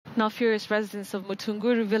Now, furious residents of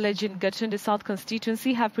Mutunguru village in Gatundu South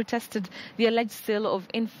constituency have protested the alleged sale of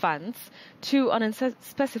infants to an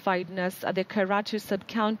unspecified nurse at the Karatu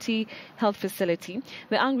sub-county health facility.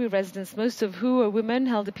 The angry residents, most of who are women,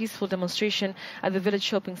 held a peaceful demonstration at the village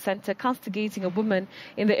shopping center, castigating a woman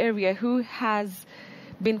in the area who has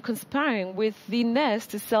been conspiring with the nurse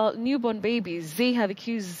to sell newborn babies. They have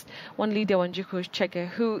accused one leader, Wanjiku Cheke,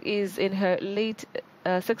 who is in her late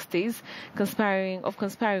 60s,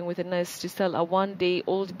 conspiring with a nurse to sell a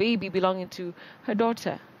one-day-old baby belonging to her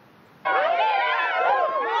daughter.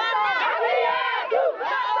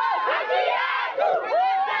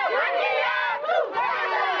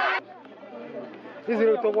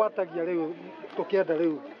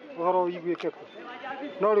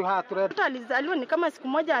 Alizaliwa ni kama siku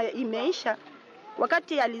moja imeisha.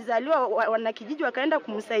 Wakati alizaliwa wanakijiji wakaenda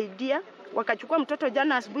kumsaidia, wakachukua mtoto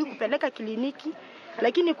jana asubuhi kupeleka kliniki,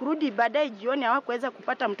 lakini kurudi baadaye jioni hawakuweza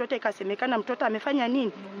kupata mtoto, ikasemekana mtoto amefanya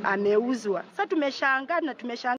nini? Ameuzwa. Sasa tumeshangaa.